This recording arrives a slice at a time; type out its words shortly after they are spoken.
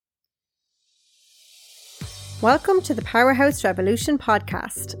Welcome to the Powerhouse Revolution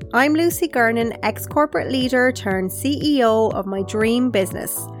podcast. I'm Lucy Gernon, ex-corporate leader turned CEO of my dream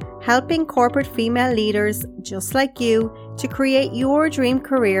business, helping corporate female leaders just like you to create your dream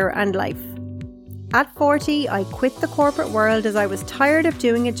career and life. At 40, I quit the corporate world as I was tired of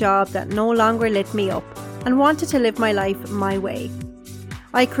doing a job that no longer lit me up and wanted to live my life my way.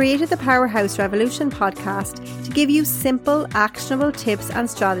 I created the Powerhouse Revolution podcast to give you simple, actionable tips and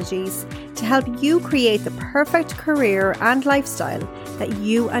strategies to help you create the perfect career and lifestyle that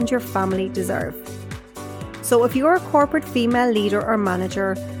you and your family deserve. So if you're a corporate female leader or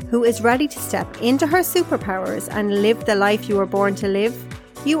manager who is ready to step into her superpowers and live the life you were born to live,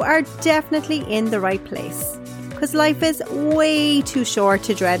 you are definitely in the right place, because life is way too short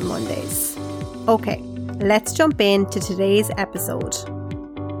to dread Mondays. Okay, let's jump into today's episode.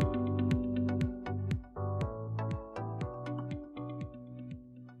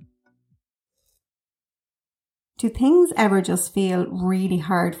 Do things ever just feel really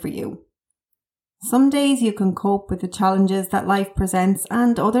hard for you? Some days you can cope with the challenges that life presents,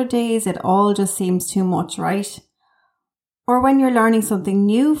 and other days it all just seems too much, right? Or when you're learning something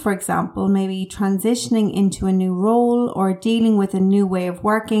new, for example, maybe transitioning into a new role or dealing with a new way of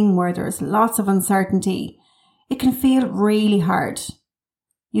working where there's lots of uncertainty, it can feel really hard.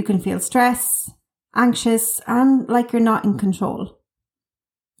 You can feel stress, anxious, and like you're not in control.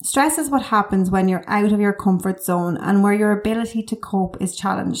 Stress is what happens when you're out of your comfort zone and where your ability to cope is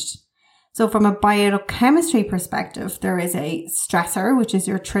challenged. So from a biochemistry perspective, there is a stressor, which is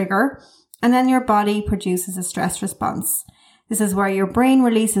your trigger, and then your body produces a stress response. This is where your brain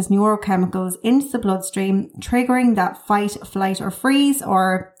releases neurochemicals into the bloodstream, triggering that fight, flight, or freeze,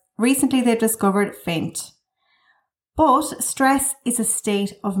 or recently they've discovered faint. But stress is a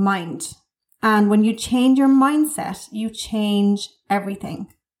state of mind. And when you change your mindset, you change everything.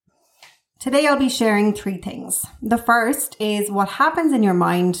 Today I'll be sharing 3 things. The first is what happens in your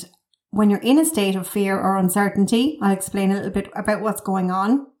mind when you're in a state of fear or uncertainty. I'll explain a little bit about what's going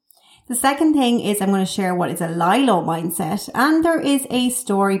on. The second thing is I'm going to share what is a Lilo mindset, and there is a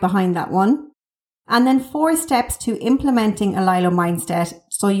story behind that one. And then 4 steps to implementing a Lilo mindset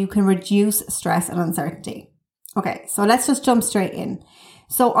so you can reduce stress and uncertainty. Okay, so let's just jump straight in.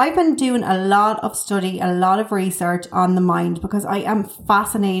 So I've been doing a lot of study, a lot of research on the mind because I am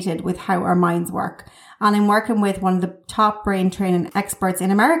fascinated with how our minds work. And I'm working with one of the top brain training experts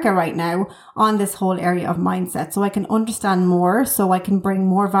in America right now on this whole area of mindset. So I can understand more, so I can bring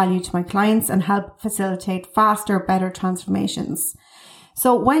more value to my clients and help facilitate faster, better transformations.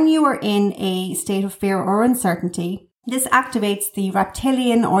 So when you are in a state of fear or uncertainty, this activates the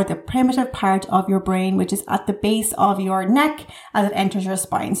reptilian or the primitive part of your brain, which is at the base of your neck as it enters your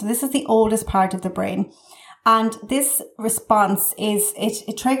spine. So this is the oldest part of the brain. And this response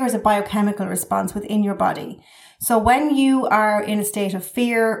it triggers a biochemical response within your body. So when you are in a state of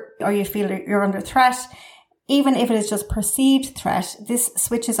fear or you feel you're under threat, even if it is just perceived threat, this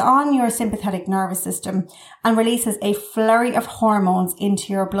switches on your sympathetic nervous system and releases a flurry of hormones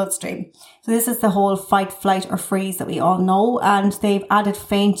into your bloodstream. So this is the whole fight, flight, or freeze that we all know. And they've added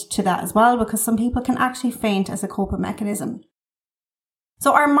faint to that as well, because some people can actually faint as a coping mechanism.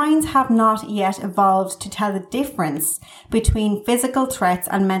 So our minds have not yet evolved to tell the difference between physical threats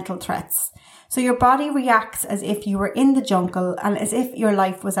and mental threats. So your body reacts as if you were in the jungle and as if your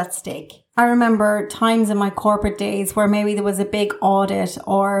life was at stake. I remember times in my corporate days where maybe there was a big audit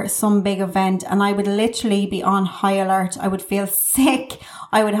or some big event and I would literally be on high alert. I would feel sick.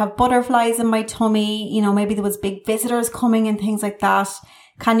 I would have butterflies in my tummy. Maybe there was big visitors coming and things like that.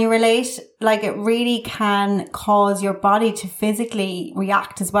 Can you relate? Like, it really can cause your body to physically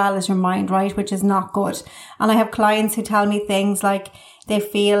react as well as your mind, right? Which is not good. And I have clients who tell me things like they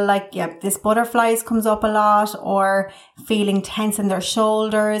feel like, this butterflies comes up a lot, or feeling tense in their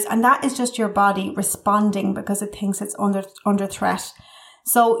shoulders. And that is just your body responding because it thinks it's under threat.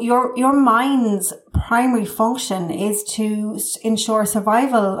 So your mind's primary function is to ensure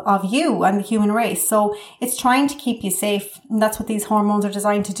survival of you and the human race. So it's trying to keep you safe. And that's what these hormones are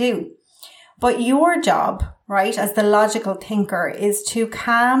designed to do. But your job, right, as the logical thinker, is to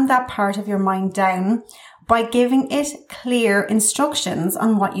calm that part of your mind down by giving it clear instructions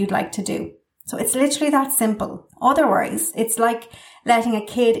on what you'd like to do. So it's literally that simple. Otherwise, it's like letting a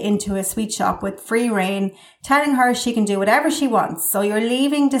kid into a sweet shop with free rein, telling her she can do whatever she wants. So you're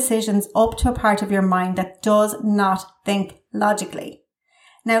leaving decisions up to a part of your mind that does not think logically.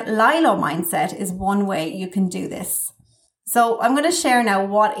 Now, Lilo mindset is one way you can do this. So I'm going to share now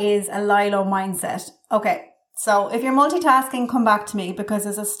what is a Lilo mindset. Okay, so if you're multitasking, come back to me because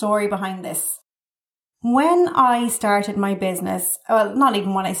there's a story behind this. When I started my business, well, not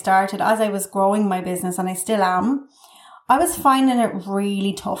even when I started, as I was growing my business, and I still am, I was finding it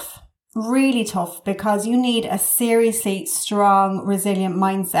really tough because you need a seriously strong, resilient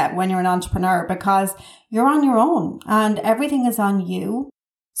mindset when you're an entrepreneur because you're on your own and everything is on you.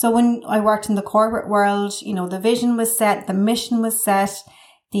 So when I worked in the corporate world, the vision was set, the mission was set,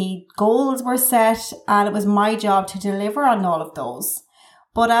 the goals were set, and it was my job to deliver on all of those.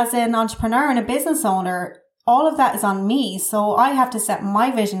 But as an entrepreneur and a business owner, all of that is on me. So I have to set my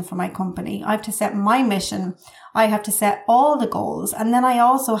vision for my company. I have to set my mission. I have to set all the goals. And then I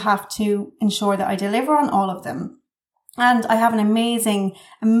also have to ensure that I deliver on all of them. And I have an amazing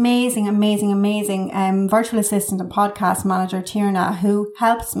virtual assistant and podcast manager, Tierna, who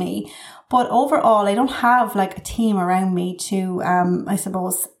helps me. But overall, I don't have like a team around me to,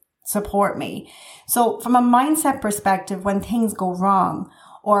 support me. So from a mindset perspective, when things go wrong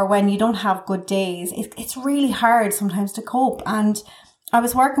or when you don't have good days, it's really hard sometimes to cope. And I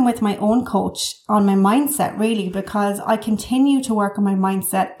was working with my own coach on my mindset really because I continue to work on my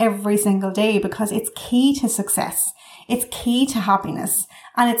mindset every single day because it's key to success. It's key to happiness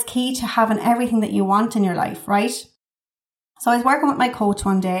and it's key to having everything that you want in your life, right? So I was working with my coach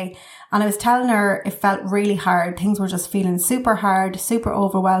one day and I was telling her it felt really hard. Things were just feeling super hard, super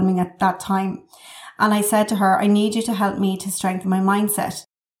overwhelming at that time. And I said to her, I need you to help me to strengthen my mindset.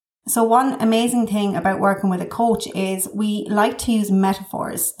 So one amazing thing about working with a coach is we like to use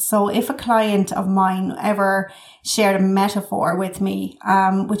metaphors. So if a client of mine ever shared a metaphor with me,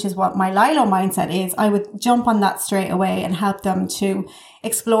 which is what my Lilo mindset is, I would jump on that straight away and help them to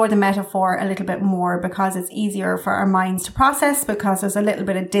explore the metaphor a little bit more because it's easier for our minds to process because there's a little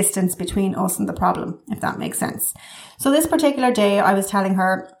bit of distance between us and the problem, if that makes sense. So this particular day I was telling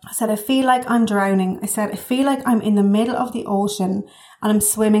her, I said, I feel like I'm drowning. I said, I feel like I'm in the middle of the ocean and I'm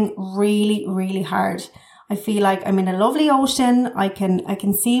swimming really, really hard. I feel like I'm in a lovely ocean. I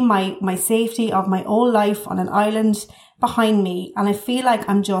can see my safety of my whole life on an island behind me. And I feel like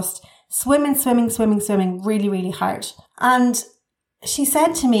I'm just swimming really, really hard. And she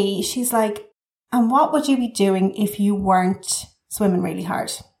said to me, she's like, and what would you be doing if you weren't swimming really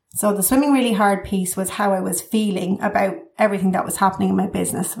hard? So the swimming really hard piece was how I was feeling about everything that was happening in my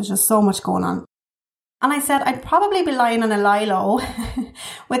business. There was just so much going on. And I said, I'd probably be lying on a Lilo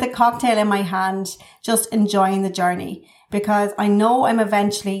with a cocktail in my hand, just enjoying the journey because I know I'm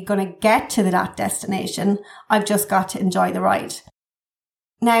eventually going to get to that destination. I've just got to enjoy the ride.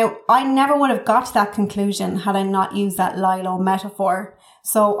 Now, I never would have got to that conclusion had I not used that Lilo metaphor.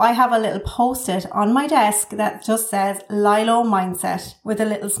 So I have a little post-it on my desk that just says Lilo mindset with a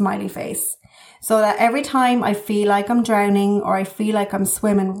little smiley face. So that every time I feel like I'm drowning or I feel like I'm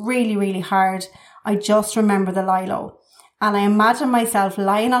swimming really, really hard, I just remember the Lilo. And I imagine myself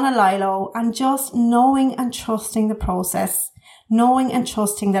lying on a Lilo and just knowing and trusting the process, knowing and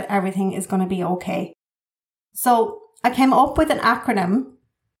trusting that everything is going to be okay. So I came up with an acronym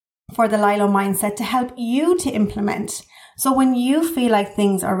for the Lilo mindset to help you to implement. So when you feel like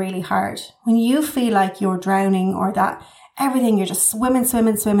things are really hard, when you feel like you're drowning or that everything, you're just swimming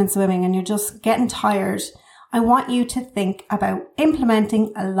and you're just getting tired, I want you to think about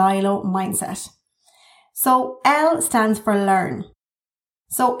implementing a Lilo mindset. So L stands for learn.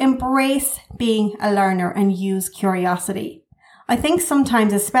 So embrace being a learner and use curiosity. I think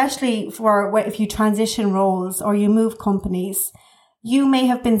sometimes, especially for if you transition roles or you move companies, you may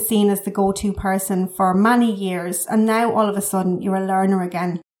have been seen as the go-to person for many years and now all of a sudden you're a learner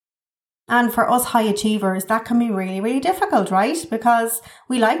again. And for us high achievers, that can be really, really difficult, right? Because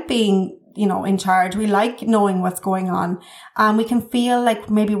we like being, in charge. We like knowing what's going on. And we can feel like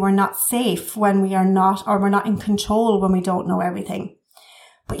maybe we're not safe when we are not, or we're not in control when we don't know everything.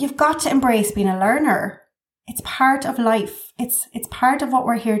 But you've got to embrace being a learner. It's part of life. It's part of what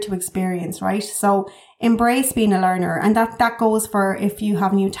we're here to experience, right? So embrace being a learner. And that goes for if you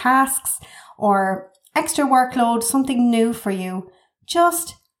have new tasks or extra workload, something new for you.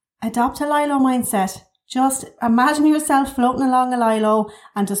 Just adopt a Lilo mindset. Just imagine yourself floating along a Lilo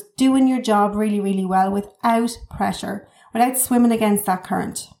and just doing your job really, really well without pressure, without swimming against that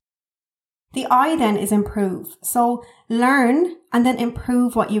current. The I then is improve. So learn and then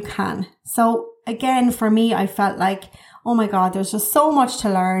improve what you can. So again, for me, I felt like, oh my God, there's just so much to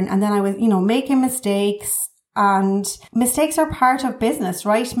learn. And then I was, making mistakes, and mistakes are part of business,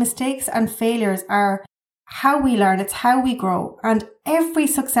 right? Mistakes and failures are how we learn. It's how we grow. And every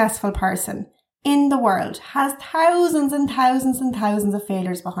successful person in the world has thousands and thousands and thousands of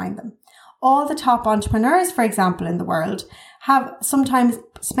failures behind them. All the top entrepreneurs, for example, in the world have sometimes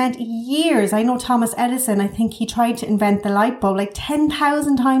spent years. I know Thomas Edison, I think he tried to invent the light bulb, like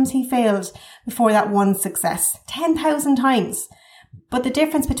 10,000 times he failed before that one success. 10,000 times. But the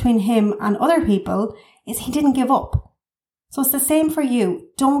difference between him and other people is he didn't give up. So it's the same for you.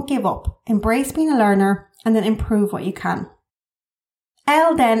 Don't give up. Embrace being a learner and then improve what you can.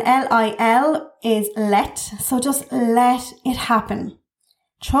 L then, L-I-L, is let. So just let it happen.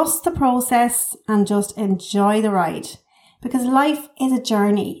 Trust the process and just enjoy the ride. Because life is a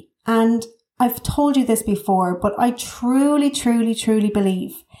journey, and I've told you this before, but I truly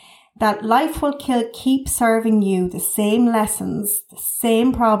believe that life will keep serving you the same lessons, the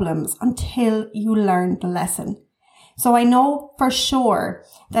same problems until you learn the lesson. So I know for sure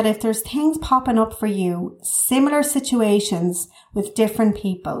that if there's things popping up for you, similar situations with different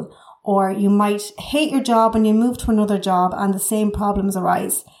people, or you might hate your job and you move to another job and the same problems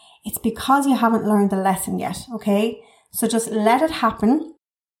arise, it's because you haven't learned the lesson yet, okay? So just let it happen,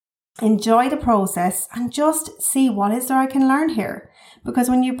 enjoy the process, and just see what is there I can learn here. Because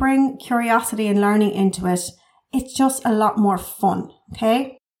when you bring curiosity and learning into it, it's just a lot more fun,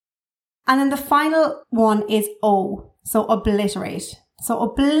 okay? And then the final one is O, so obliterate. So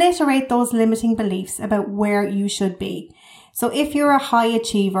obliterate those limiting beliefs about where you should be. So if you're a high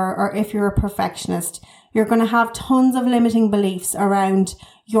achiever or if you're a perfectionist, you're going to have tons of limiting beliefs around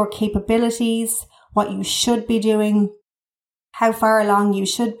your capabilities, what you should be doing, how far along you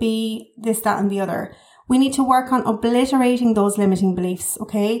should be, this, that, and the other. We need to work on obliterating those limiting beliefs,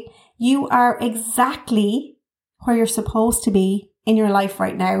 okay? You are exactly where you're supposed to be in your life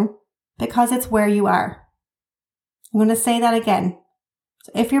right now because it's where you are. I'm going to say that again.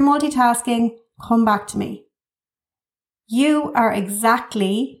 So if you're multitasking, come back to me. You are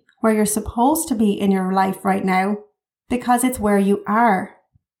exactly where you're supposed to be in your life right now because it's where you are.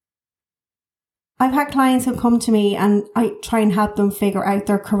 I've had clients who come to me and I try and help them figure out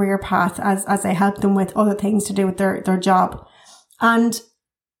their career path as I help them with other things to do with their job. And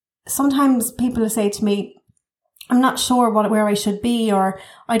sometimes people say to me, I'm not sure where I should be, or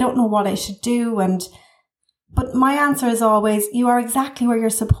I don't know what I should do. But my answer is always, you are exactly where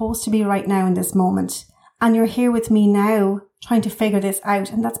you're supposed to be right now in this moment. And you're here with me now trying to figure this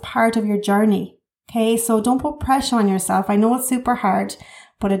out. And that's part of your journey. Okay. So don't put pressure on yourself. I know it's super hard,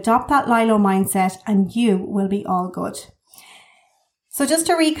 but adopt that Lilo mindset and you will be all good. So just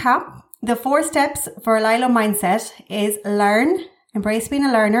to recap, the 4 steps for a Lilo mindset is learn, embrace being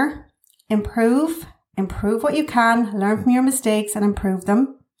a learner, improve what you can, learn from your mistakes and improve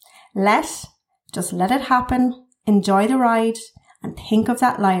them. Just let it happen, enjoy the ride and think of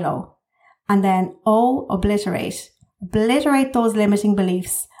that Lilo. And then obliterate those limiting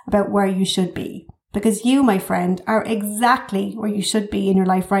beliefs about where you should be. Because you, my friend, are exactly where you should be in your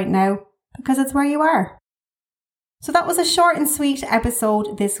life right now because it's where you are. So that was a short and sweet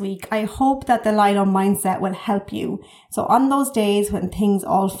episode this week. I hope that the Lilo mindset will help you. So on those days when things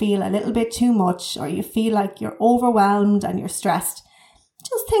all feel a little bit too much or you feel like you're overwhelmed and you're stressed,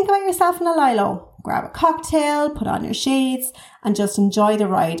 just think about yourself in a Lilo. Grab a cocktail, put on your shades and just enjoy the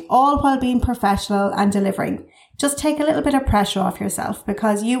ride, all while being professional and delivering. Just take a little bit of pressure off yourself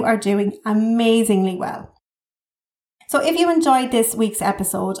because you are doing amazingly well. So if you enjoyed this week's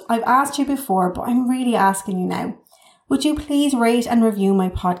episode, I've asked you before, but I'm really asking you now. Would you please rate and review my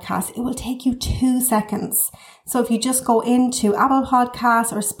podcast? It will take you 2 seconds. So if you just go into Apple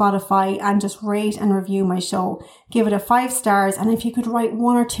Podcasts or Spotify and just rate and review my show, give it a 5 stars. And if you could write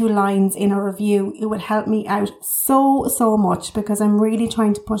 1 or 2 lines in a review, it would help me out so much because I'm really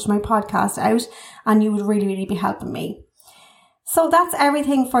trying to push my podcast out and you would really be helping me. So that's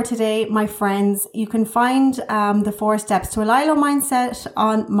everything for today, my friends. You can find the 4 steps to a Lilo mindset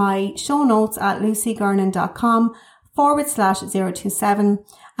on my show notes at lucygurnan.com/027.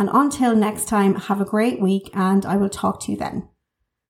 And until next time, have a great week and I will talk to you then.